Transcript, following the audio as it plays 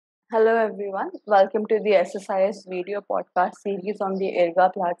Hello everyone, welcome to the SSIS video podcast series on the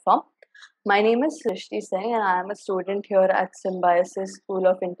IRGA platform. My name is Srishti Singh and I am a student here at Symbiosis School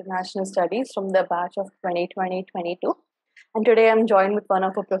of International Studies from the batch of 2020-22. And today I'm joined with one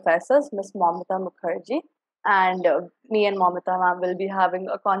of our professors, Ms. Moumita Mukherjee. And me and Moumita ma'am will be having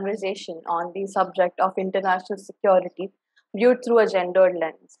a conversation on the subject of international security viewed through a gendered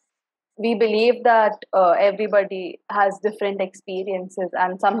lens. We believe that everybody has different experiences,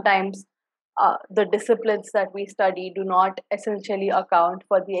 and sometimes the disciplines that we study do not essentially account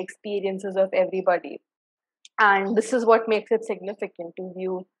for the experiences of everybody. And this is what makes it significant to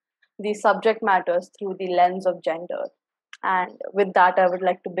view the subject matters through the lens of gender. And with that, I would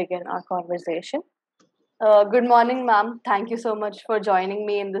like to begin our conversation. Good morning, ma'am. Thank you so much for joining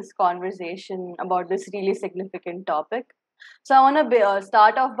me in this conversation about this really significant topic. So, I want to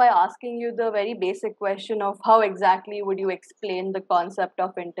start off by asking you the very basic question of how exactly would you explain the concept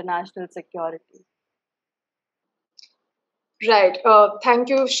of international security? Right. Thank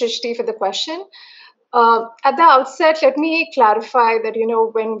you, Shrishti, for the question. At the outset, let me clarify that,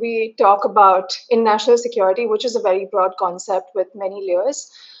 when we talk about international security, which is a very broad concept with many layers,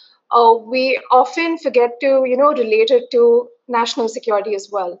 we often forget to, relate it to national security as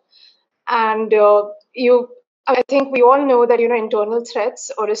well. And I think we all know that, internal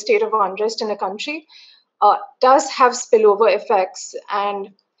threats or a state of unrest in a country does have spillover effects, and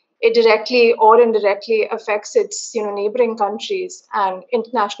it directly or indirectly affects its neighboring countries and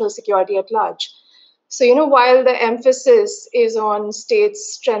international security at large. So while the emphasis is on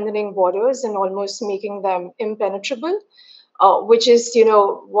states strengthening borders and almost making them impenetrable, which is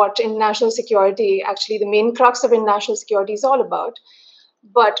what international security, actually the main crux of international security, is all about.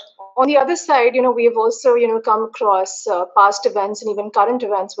 But on the other side, we have also come across past events and even current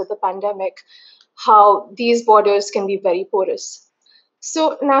events with the pandemic, how these borders can be very porous.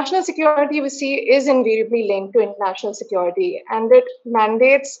 So national security, we see, is invariably linked to international security, and it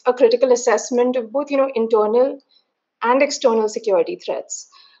mandates a critical assessment of both, internal and external security threats,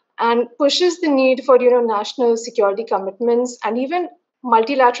 and pushes the need for, national security commitments and even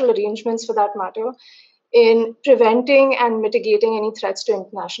multilateral arrangements, for that matter, in preventing and mitigating any threats to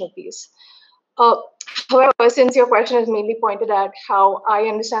international peace. Uh, However, since your question is mainly pointed at how I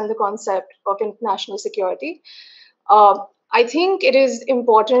understand the concept of international security, uh, I think it is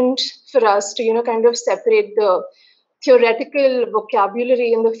important for us to, kind of separate the theoretical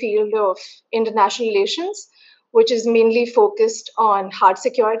vocabulary in the field of international relations, which is mainly focused on hard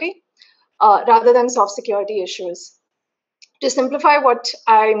security, rather than soft security issues. To simplify what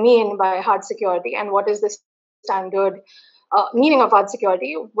I mean by hard security and what is the standard meaning of hard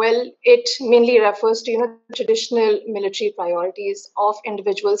security, well, it mainly refers to traditional military priorities of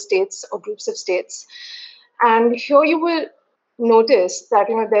individual states or groups of states. And here you will notice that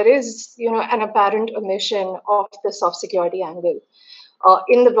there is an apparent omission of the soft security angle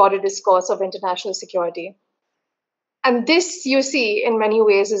in the broader discourse of international security. And this, you see, in many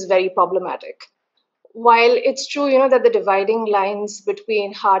ways is very problematic. While it's true, that the dividing lines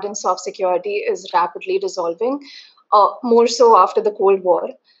between hard and soft security is rapidly dissolving, more so after the Cold War,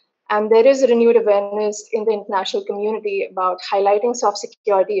 and there is a renewed awareness in the international community about highlighting soft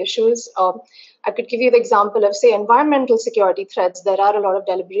security issues. I could give you the example of, say, environmental security threats. There are a lot of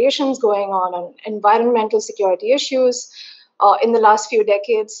deliberations going on environmental security issues in the last few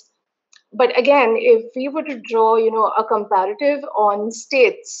decades. But again, if we were to draw, a comparative on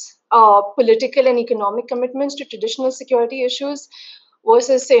states' political and economic commitments to traditional security issues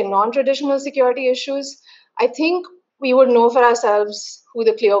versus, say, non-traditional security issues, I think we would know for ourselves who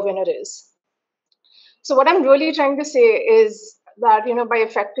the clear winner is. So what I'm really trying to say is that, by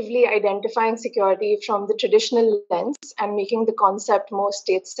effectively identifying security from the traditional lens and making the concept more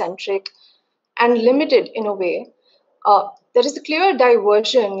state-centric and limited in a way, there is a clear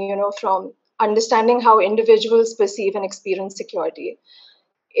diversion, from understanding how individuals perceive and experience security.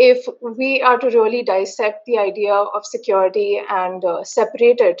 If we are to really dissect the idea of security and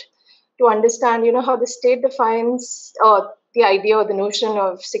separate it to understand, how the state defines the idea or the notion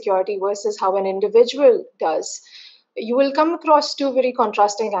of security versus how an individual does, you will come across two very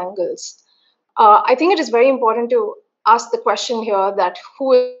contrasting angles. I think it is very important to ask the question here that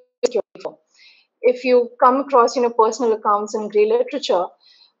who is security for? If you come across personal accounts in gray literature,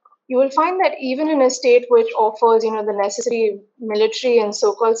 you will find that even in a state which offers the necessary military and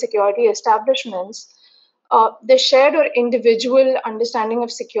so-called security establishments, the shared or individual understanding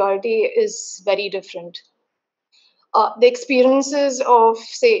of security is very different. The experiences of,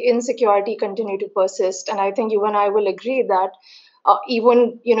 say, insecurity continue to persist, and I think you and I will agree that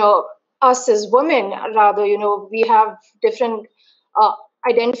even us as women, rather, we have different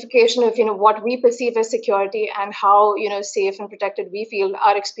identification of what we perceive as security and how safe and protected we feel,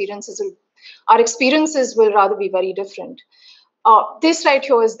 our experiences will rather be very different. This right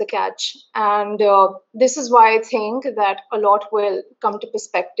here is the catch, and this is why I think that a lot will come to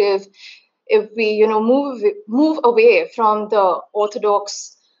perspective if we move away from the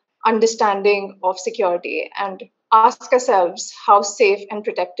orthodox understanding of security and ask ourselves how safe and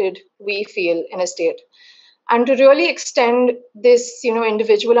protected we feel in a state, and to really extend this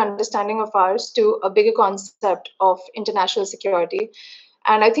individual understanding of ours to a bigger concept of international security.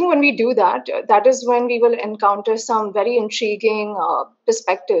 And I think when we do that, that is when we will encounter some very intriguing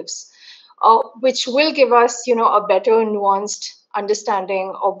perspectives, which will give us a better nuanced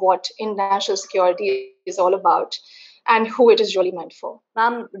understanding of what international security is all about and who it is really meant for.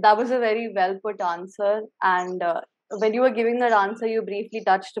 Ma'am, that was a very well put answer. And when you were giving that answer, you briefly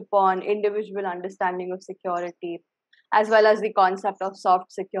touched upon individual understanding of security as well as the concept of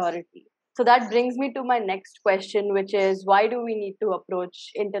soft security. So that brings me to my next question, which is why do we need to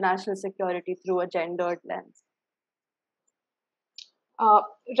approach international security through a gendered lens?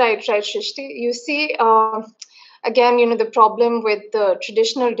 Right, Shrishti. You see, again, the problem with the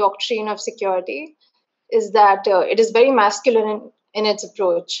traditional doctrine of security is that it is very masculine in its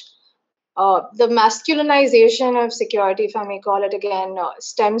approach. The masculinization of security, if I may call it again,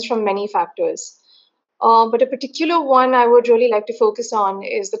 stems from many factors. But a particular one I would really like to focus on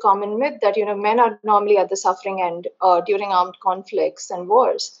is the common myth that men are normally at the suffering end during armed conflicts and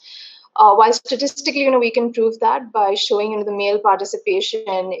wars. While statistically, we can prove that by showing the male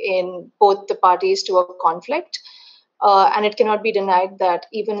participation in both the parties to a conflict, and it cannot be denied that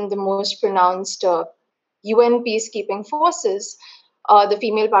even in the most pronounced UN peacekeeping forces, the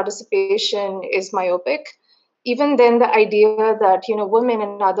female participation is myopic. Even then, the idea that women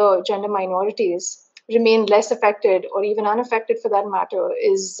and other gender minorities remain less affected or even unaffected for that matter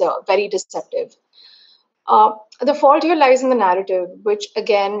is very deceptive. The fault here lies in the narrative, which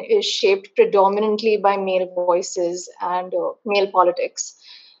again is shaped predominantly by male voices and male politics.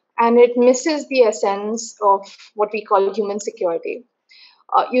 And it misses the essence of what we call human security.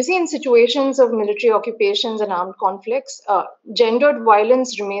 You see, in situations of military occupations and armed conflicts, gendered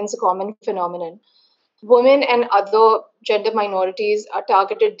violence remains a common phenomenon. Women and other gender minorities are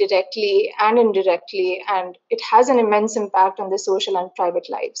targeted directly and indirectly, and it has an immense impact on their social and private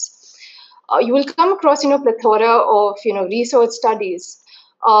lives. You will come across plethora of research studies,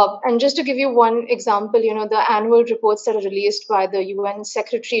 and just to give you one example, the annual reports that are released by the UN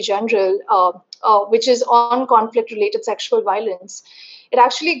Secretary General, which is on conflict related sexual violence, it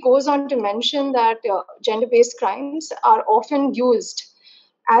actually goes on to mention that gender based crimes are often used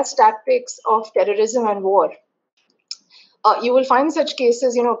as tactics of terrorism and war. You will find such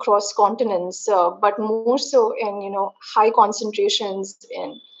cases, across continents, but more so in, high concentrations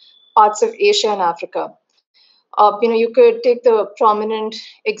in parts of Asia and Africa. You could take the prominent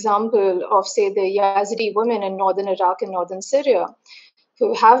example of, say, the Yazidi women in northern Iraq and northern Syria,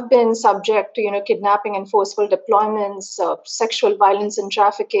 who have been subject to, kidnapping and forceful deployments, sexual violence and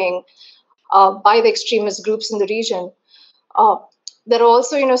trafficking by the extremist groups in the region. There are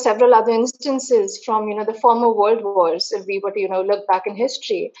also, several other instances from, the former world wars, if we were to, look back in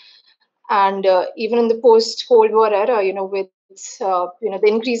history. And even in the post-Cold War era, with, the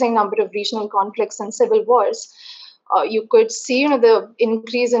increasing number of regional conflicts and civil wars, you could see, the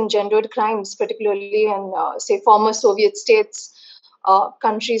increase in gendered crimes, particularly in, say, former Soviet states,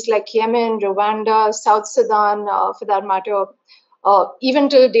 countries like Yemen, Rwanda, South Sudan, for that matter, even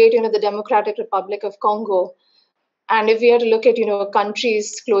till date, the Democratic Republic of Congo. And if we are to look at,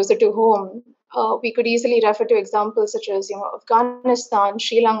 countries closer to home, we could easily refer to examples such as, Afghanistan,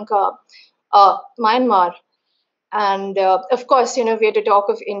 Sri Lanka, Myanmar. And of course, if we are to talk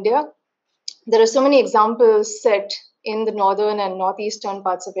of India, there are so many examples set in the northern and northeastern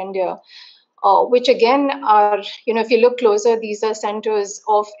parts of India, which again are, if you look closer, these are centers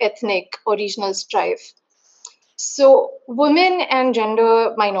of ethnic or regional strife. So women and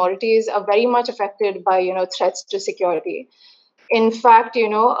gender minorities are very much affected by, threats to security. In fact,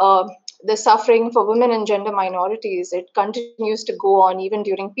 the suffering for women and gender minorities, it continues to go on even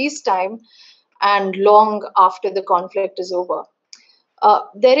during peacetime and long after the conflict is over.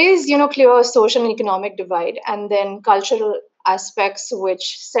 There is, clear social and economic divide, and then cultural aspects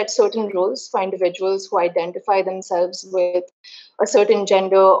which set certain rules for individuals who identify themselves with a certain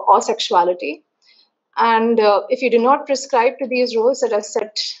gender or sexuality. And if you do not prescribe to these rules that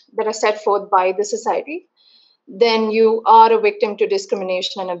are set forth by the society, then you are a victim to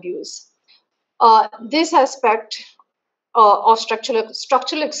discrimination and abuse. This aspect of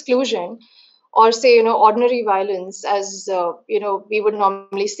structural exclusion or say, ordinary violence, as we would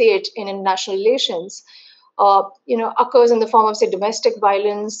normally say it in international relations, occurs in the form of, say, domestic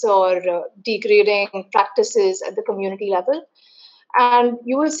violence or degrading practices at the community level. And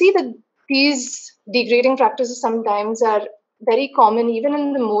you will see that these degrading practices sometimes are very common even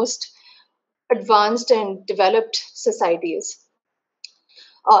in the most advanced and developed societies.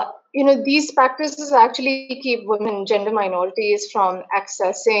 These practices actually keep women and gender minorities from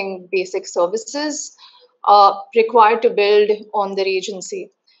accessing basic services required to build on their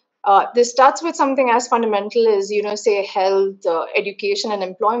agency. This starts with something as fundamental as, say, health, education, and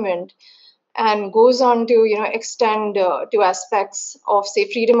employment, and goes on to, extend to aspects of, say,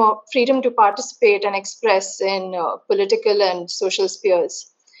 freedom to participate and express in political and social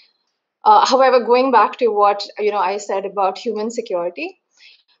spheres. However, going back to what I said about human security,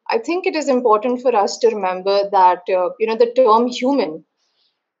 I think it is important for us to remember that the term human,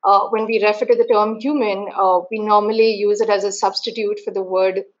 when we refer to the term human, we normally use it as a substitute for the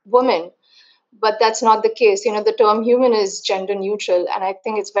word woman, but that's not the case. The term human is gender neutral, and I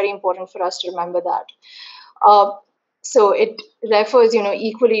think it's very important for us to remember that. Uh, so it refers,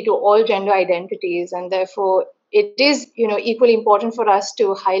 equally to all gender identities, and therefore it is, equally important for us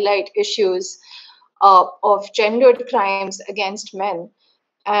to highlight issues of gendered crimes against men.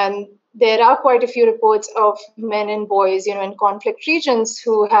 And there are quite a few reports of men and boys, in conflict regions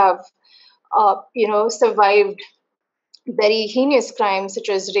who have, survived very heinous crimes such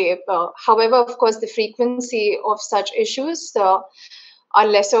as rape. However, of course, the frequency of such issues are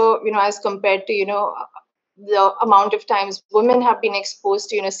lesser, as compared to, the amount of times women have been exposed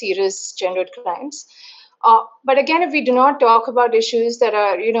to, serious gendered crimes. But again, if we do not talk about issues that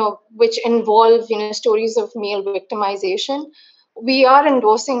are, which involve, stories of male victimization, we are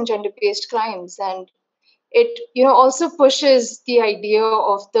endorsing gender-based crimes, and it, also pushes the idea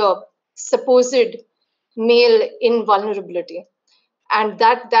of the supposed male invulnerability, and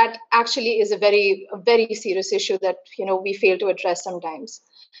that actually is a very serious issue that we fail to address sometimes.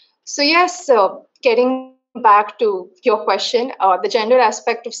 So yes, getting back to your question, the gender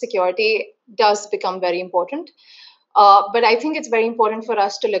aspect of security does become very important. But I think it's very important for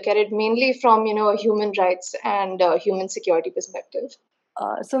us to look at it mainly from a human rights and human security perspective.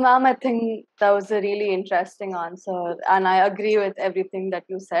 So, ma'am, I think that was a really interesting answer, and I agree with everything that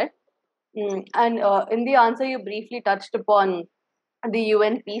you said. And in the answer, you briefly touched upon the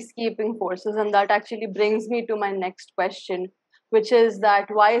UN peacekeeping forces, and that actually brings me to my next question, which is that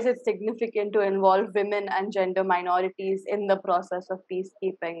why is it significant to involve women and gender minorities in the process of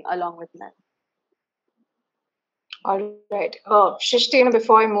peacekeeping along with men? All right. Shishti,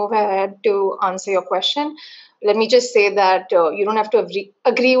 before I move ahead to answer your question, let me just say that you don't have to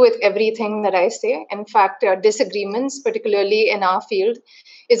agree with everything that I say. In fact, disagreements, particularly in our field,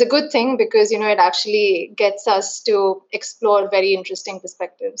 is a good thing because, it actually gets us to explore very interesting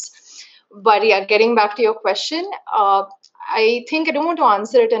perspectives. But yeah, getting back to your question, I think I don't want to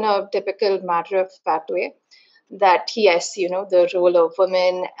answer it in a typical matter of fact way, that yes, the role of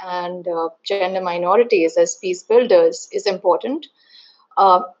women and gender minorities as peace builders is important.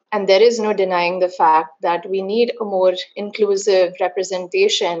 And there is no denying the fact that we need a more inclusive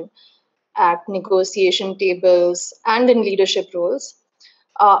representation at negotiation tables and in leadership roles.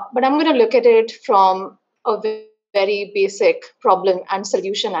 But I'm going to look at it from a very basic problem and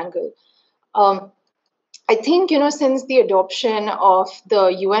solution angle. Um, I think, since the adoption of the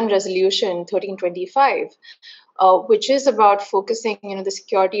UN resolution 1325, which is about focusing, the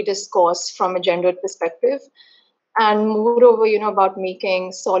security discourse from a gendered perspective, and moreover, about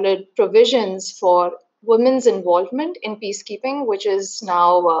making solid provisions for women's involvement in peacekeeping, which is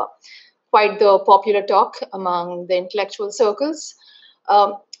now quite the popular talk among the intellectual circles.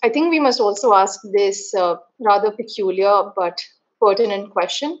 I think we must also ask this rather peculiar but pertinent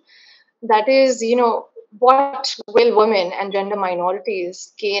question. That is, what will women and gender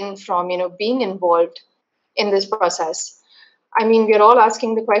minorities gain from, being involved in this process? I mean, we're all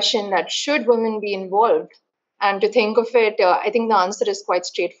asking the question that should women be involved? And to think of it, I think the answer is quite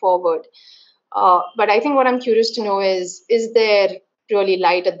straightforward. But I think what I'm curious to know is there really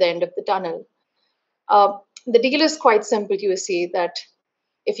light at the end of the tunnel? The deal is quite simple, you see, that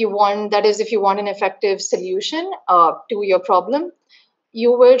if you want an effective solution to your problem,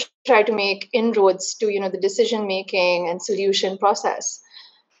 you will try to make inroads to, the decision making and solution process.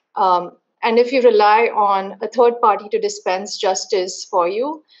 And if you rely on a third party to dispense justice for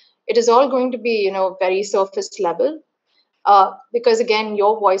you, it is all going to be, very surface level, because again,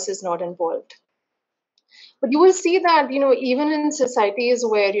 your voice is not involved. But you will see that, even in societies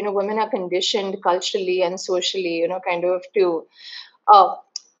where, women are conditioned culturally and socially, kind of to uh,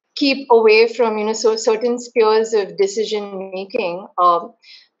 keep away from, so certain spheres of decision making.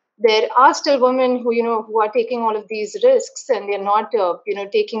 There are still women who, who are taking all of these risks, and they're not,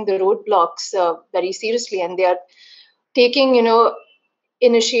 taking the roadblocks very seriously, and they are taking,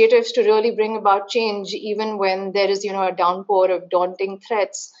 initiatives to really bring about change, even when there is, a downpour of daunting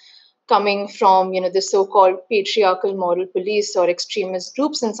threats coming from, the so-called patriarchal moral police or extremist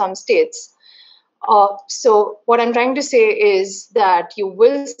groups in some states. So what I'm trying to say is that you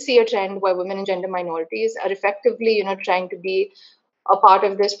will see a trend where women and gender minorities are effectively, trying to be a part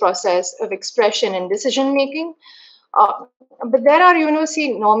of this process of expression and decision making. But there are,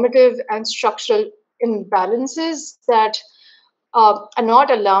 see, normative and structural imbalances that are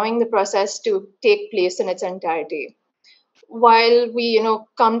not allowing the process to take place in its entirety. While we,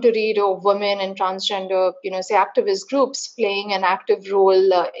 come to read of women and transgender, say activist groups playing an active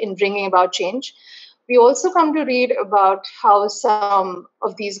role in bringing about change, we also come to read about how some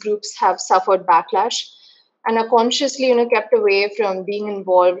of these groups have suffered backlash and are consciously, kept away from being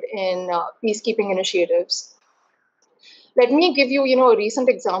involved in peacekeeping initiatives. Let me give you, a recent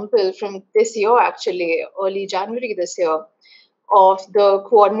example from this year, actually, early January this year, of the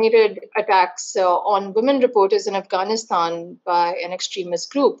coordinated attacks on women reporters in Afghanistan by an extremist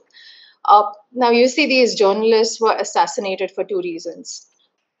group. Now, you see, these journalists were assassinated for two reasons.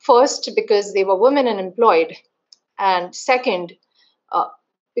 First, because they were women and employed, and second, uh,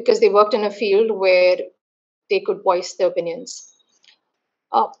 because they worked in a field where they could voice their opinions.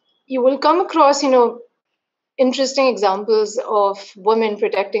 Uh, you will come across, interesting examples of women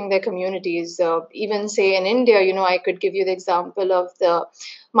protecting their communities. Even say in India, I could give you the example of the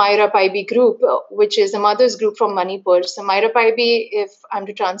Myra Paibi group, which is a mother's group from Manipur. So Myra Paibi, if I'm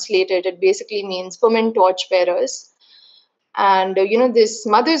to translate it, it basically means women torch bearers. And this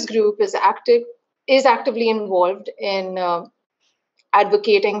mothers group is actively involved in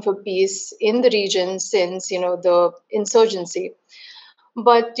advocating for peace in the region since the insurgency.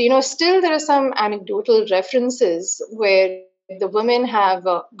 But still there are some anecdotal references where the women have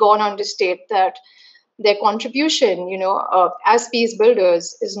gone on to state that their contribution, as peace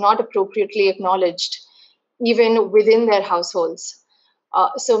builders, is not appropriately acknowledged even within their households.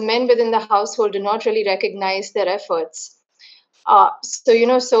 So men within the household do not really recognize their efforts.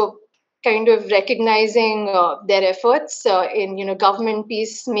 So kind of recognizing their efforts in government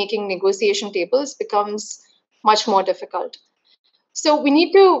peacemaking negotiation tables becomes much more difficult. So we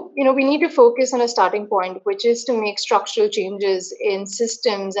need to focus on a starting point, which is to make structural changes in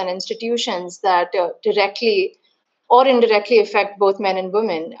systems and institutions that directly or indirectly affect both men and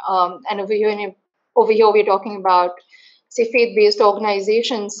women. And over here we're talking about, say, faith-based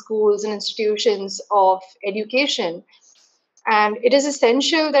organizations, schools, and institutions of education. And it is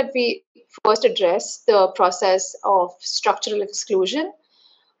essential that we first address the process of structural exclusion,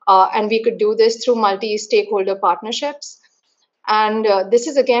 and we could do this through multi-stakeholder partnerships. And this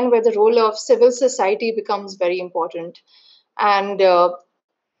is again where the role of civil society becomes very important. And the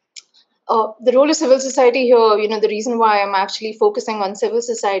role of civil society here, the reason why I'm actually focusing on civil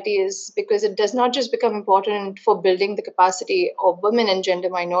society is because it does not just become important for building the capacity of women and gender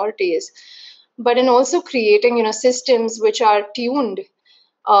minorities, but in also creating, systems which are tuned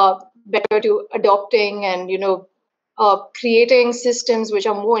better to adopting and, creating systems which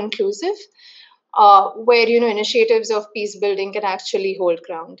are more inclusive, where initiatives of peace building can actually hold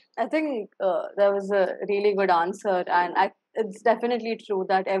ground. I think that was a really good answer, and it's definitely true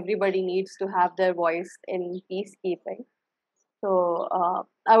that everybody needs to have their voice in peacekeeping. So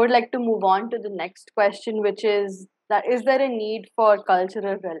I would like to move on to the next question, which is that is there a need for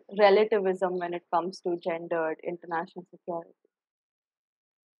cultural relativism when it comes to gendered international security?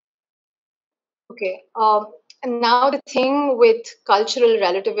 Okay. And now the thing with cultural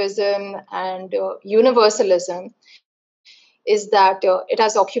relativism and universalism is that it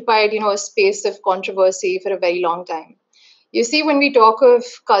has occupied, a space of controversy for a very long time. You see, when we talk of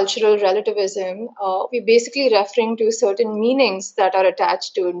cultural relativism, we're basically referring to certain meanings that are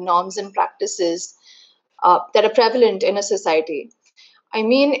attached to norms and practices that are prevalent in a society. I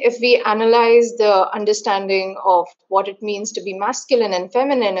mean, if we analyze the understanding of what it means to be masculine and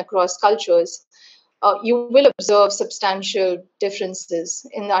feminine across cultures, you will observe substantial differences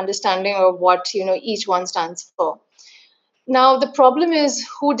in the understanding of what each one stands for. Now, the problem is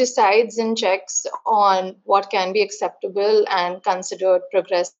who decides and checks on what can be acceptable and considered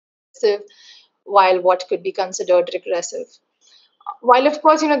progressive, while what could be considered regressive. While, of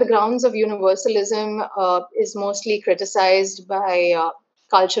course, the grounds of universalism is mostly criticized by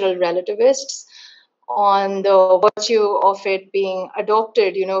cultural relativists on the virtue of it being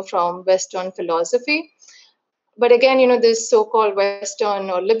adopted, from Western philosophy. But again, this so-called Western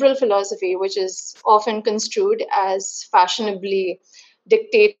or liberal philosophy, which is often construed as fashionably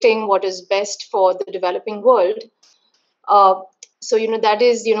dictating what is best for the developing world. Uh, so, that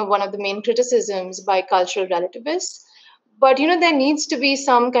is, one of the main criticisms by cultural relativists. But, there needs to be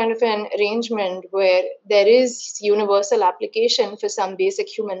some kind of an arrangement where there is universal application for some basic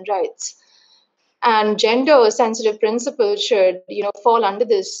human rights. And gender sensitive principles should, fall under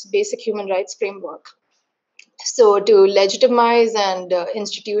this basic human rights framework. So, to legitimize and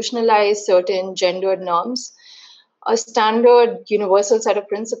institutionalize certain gendered norms, a standard universal set of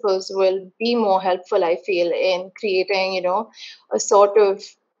principles will be more helpful, I feel, in creating, a sort of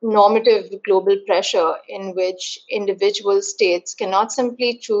normative global pressure in which individual states cannot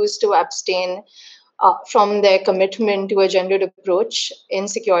simply choose to abstain from their commitment to a gendered approach in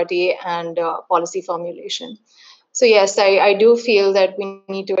security and policy formulation. So yes, I do feel that we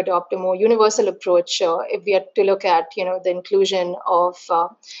need to adopt a more universal approach if we are to look at the inclusion of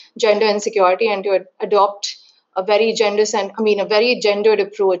gender and security, and to adopt a very a very gendered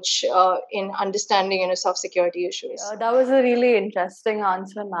approach in understanding soft security issues. That was a really interesting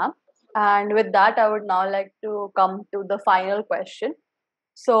answer, ma'am. And with that, I would now like to come to the final question.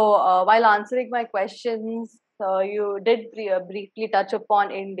 So, while answering my questions, you did briefly touch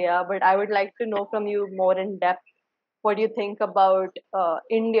upon India, but I would like to know from you more in depth what do you think about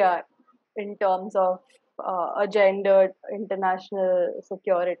India in terms of a gendered international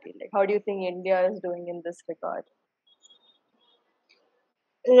security? Like, how do you think India is doing in this regard?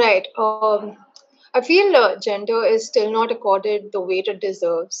 Right. I feel gender is still not accorded the weight it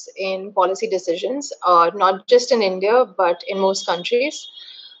deserves in policy decisions, not just in India, but in most countries.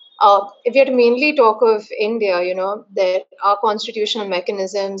 If you had to mainly talk of India, there are constitutional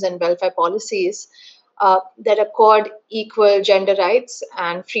mechanisms and welfare policies that accord equal gender rights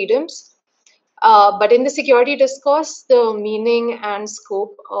and freedoms. But in the security discourse, the meaning and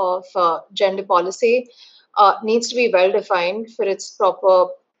scope of gender policy needs to be well defined for its proper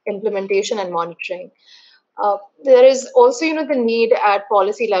implementation and monitoring. There is also, the need at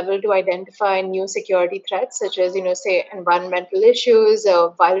policy level to identify new security threats, such as, say, environmental issues,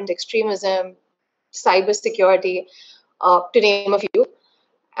 violent extremism, cyber security, to name a few,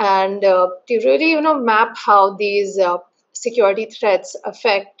 and to really, map how these security threats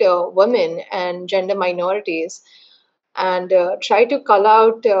affect women and gender minorities, and try to cull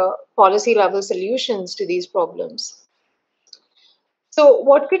out policy level solutions to these problems. So,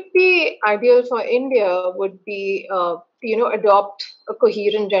 what could be ideal for India would be, adopt a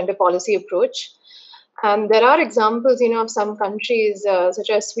coherent gender policy approach. And there are examples, of some countries, such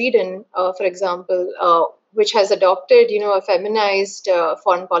as Sweden, for example, which has adopted, a feminized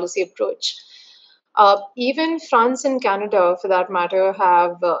foreign policy approach. Even France and Canada, for that matter,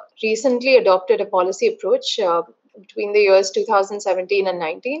 have recently adopted a policy approach between the years 2017 and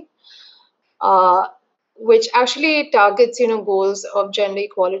 19. Uh, which actually targets goals of gender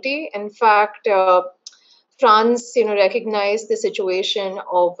equality. In fact, France recognized the situation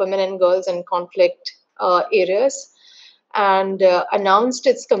of women and girls in conflict areas, and announced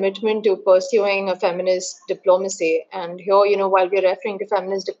its commitment to pursuing a feminist diplomacy. And here, while we're referring to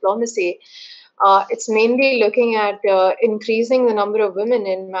feminist diplomacy, it's mainly looking at increasing the number of women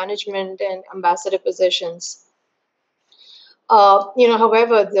in management and ambassador positions.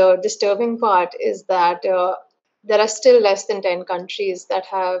 However, the disturbing part is that there are still less than 10 countries that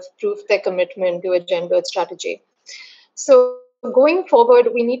have proved their commitment to a gendered strategy. So, going forward,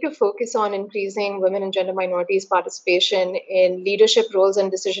 we need to focus on increasing women and gender minorities' participation in leadership roles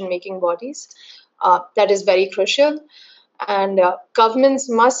and decision making bodies. That is very crucial. And governments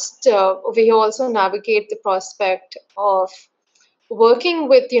must over here also navigate the prospect of working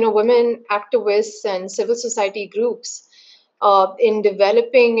with women activists and civil society groups in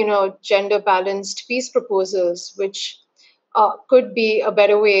developing gender balanced peace proposals, which could be a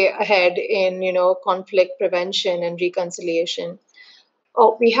better way ahead in conflict prevention and reconciliation.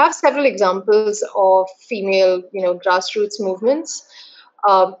 We have several examples of female grassroots movements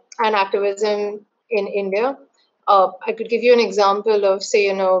and activism in India. I could give you an example of, say,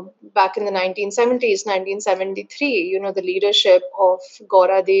 back in the 1970s, 1973, the leadership of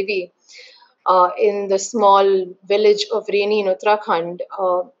Gaura Devi in the small village of Reni in Uttarakhand,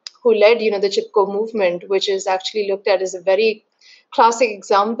 who led, the Chipko movement, which is actually looked at as a very classic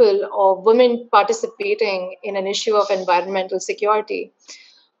example of women participating in an issue of environmental security.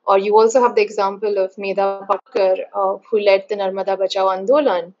 Or you also have the example of Medha Patkar, who led the Narmada Bachao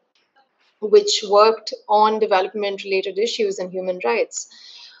Andolan, which worked on development related issues and human rights.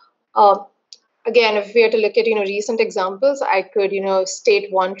 Uh, Again, if we are to look at recent examples, I could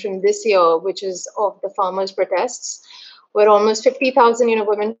state one from this year, which is of the farmers' protests, where almost 50,000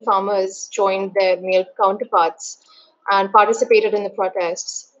 women farmers joined their male counterparts and participated in the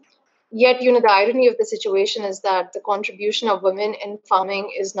protests. Yet, the irony of the situation is that the contribution of women in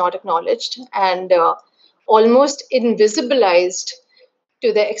farming is not acknowledged and almost invisibilized,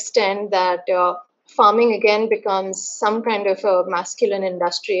 to the extent that farming again becomes some kind of a masculine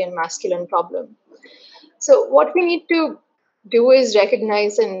industry and masculine problem. So, what we need to do is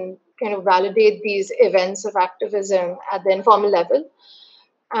recognize and kind of validate these events of activism at the informal level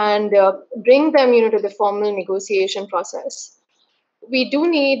and bring them, to the formal negotiation process. We do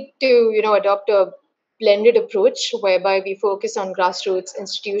need to, adopt a blended approach whereby we focus on grassroots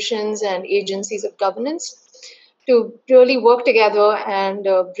institutions and agencies of governance to really work together and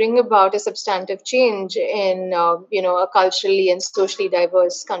bring about a substantive change in a culturally and socially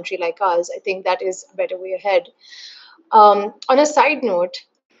diverse country like ours. I think that is a better way ahead. On a side note,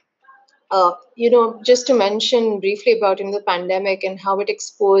 just to mention briefly about the pandemic and how it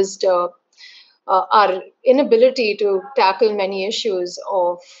exposed our inability to tackle many issues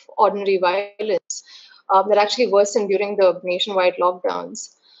of ordinary violence that actually worsened during the nationwide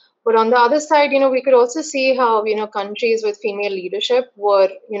lockdowns. But on the other side, we could also see how countries with female leadership were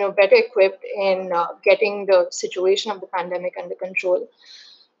better equipped in getting the situation of the pandemic under control.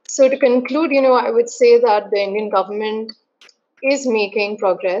 So to conclude, I would say that the Indian government is making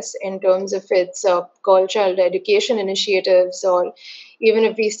progress in terms of its girl child education initiatives, or even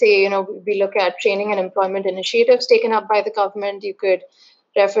if we say, we look at training and employment initiatives taken up by the government, you could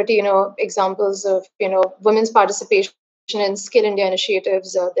refer to, examples of, women's participation in Skill India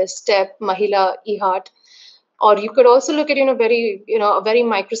initiatives, the STEP, Mahila, eHeart, or you could also look at, a very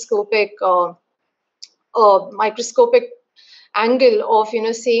microscopic angle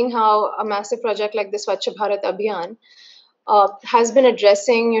of, seeing how a massive project like the Swachh Bharat Abhiyan has been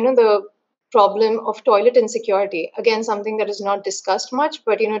addressing, the problem of toilet insecurity. Again, something that is not discussed much,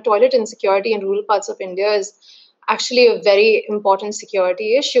 but toilet insecurity in rural parts of India is actually a very important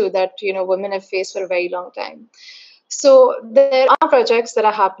security issue that women have faced for a very long time. So there are projects that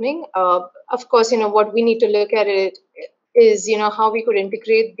are happening. Of course, what we need to look at it is how we could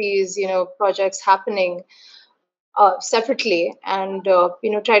integrate these projects happening separately, and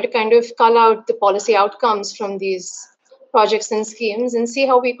try to kind of cull out the policy outcomes from these projects and schemes and see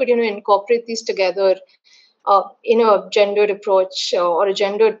how we could incorporate these together in a gendered approach or a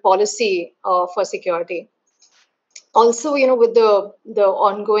gendered policy for security. Also, with the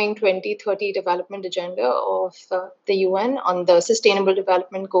ongoing 2030 development agenda of the UN on the Sustainable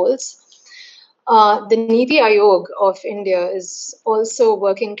Development Goals, the Niti Aayog of India is also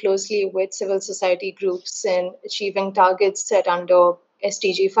working closely with civil society groups in achieving targets set under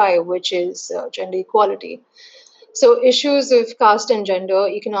SDG 5, which is gender equality. So issues of caste and gender,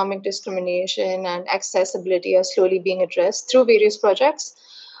 economic discrimination, and accessibility are slowly being addressed through various projects.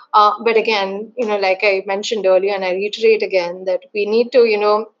 But again, like I mentioned earlier, and I reiterate again, that we need to,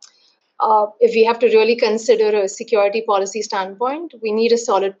 if we have to really consider a security policy standpoint, we need a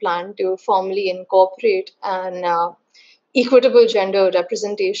solid plan to formally incorporate an equitable gender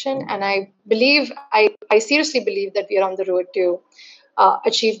representation. And I seriously believe that we are on the road to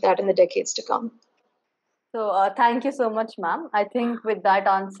achieve that in the decades to come. So, thank you so much, ma'am. I think with that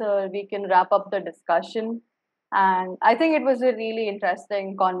answer, we can wrap up the discussion. And I think it was a really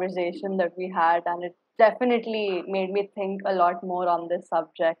interesting conversation that we had, and it definitely made me think a lot more on this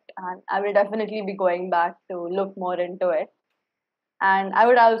subject. And I will definitely be going back to look more into it. And I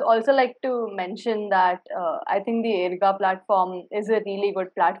would also like to mention that I think the IRGA platform is a really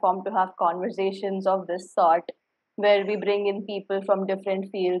good platform to have conversations of this sort, where we bring in people from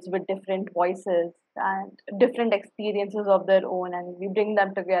different fields with different voices and different experiences of their own, and we bring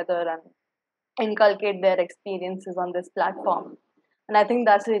them together and inculcate their experiences on this platform. And I think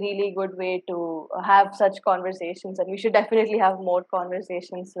that's a really good way to have such conversations, and we should definitely have more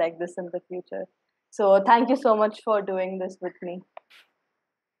conversations like this in the future. So, thank you so much for doing this with me.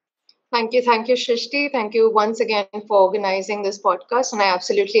 Thank you, Shrishti. Thank you once again for organizing this podcast. And I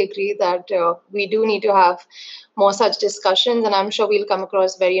absolutely agree that we do need to have more such discussions, and I'm sure we'll come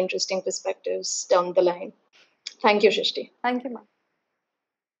across very interesting perspectives down the line. Thank you, Shrishti. Thank you, ma'am.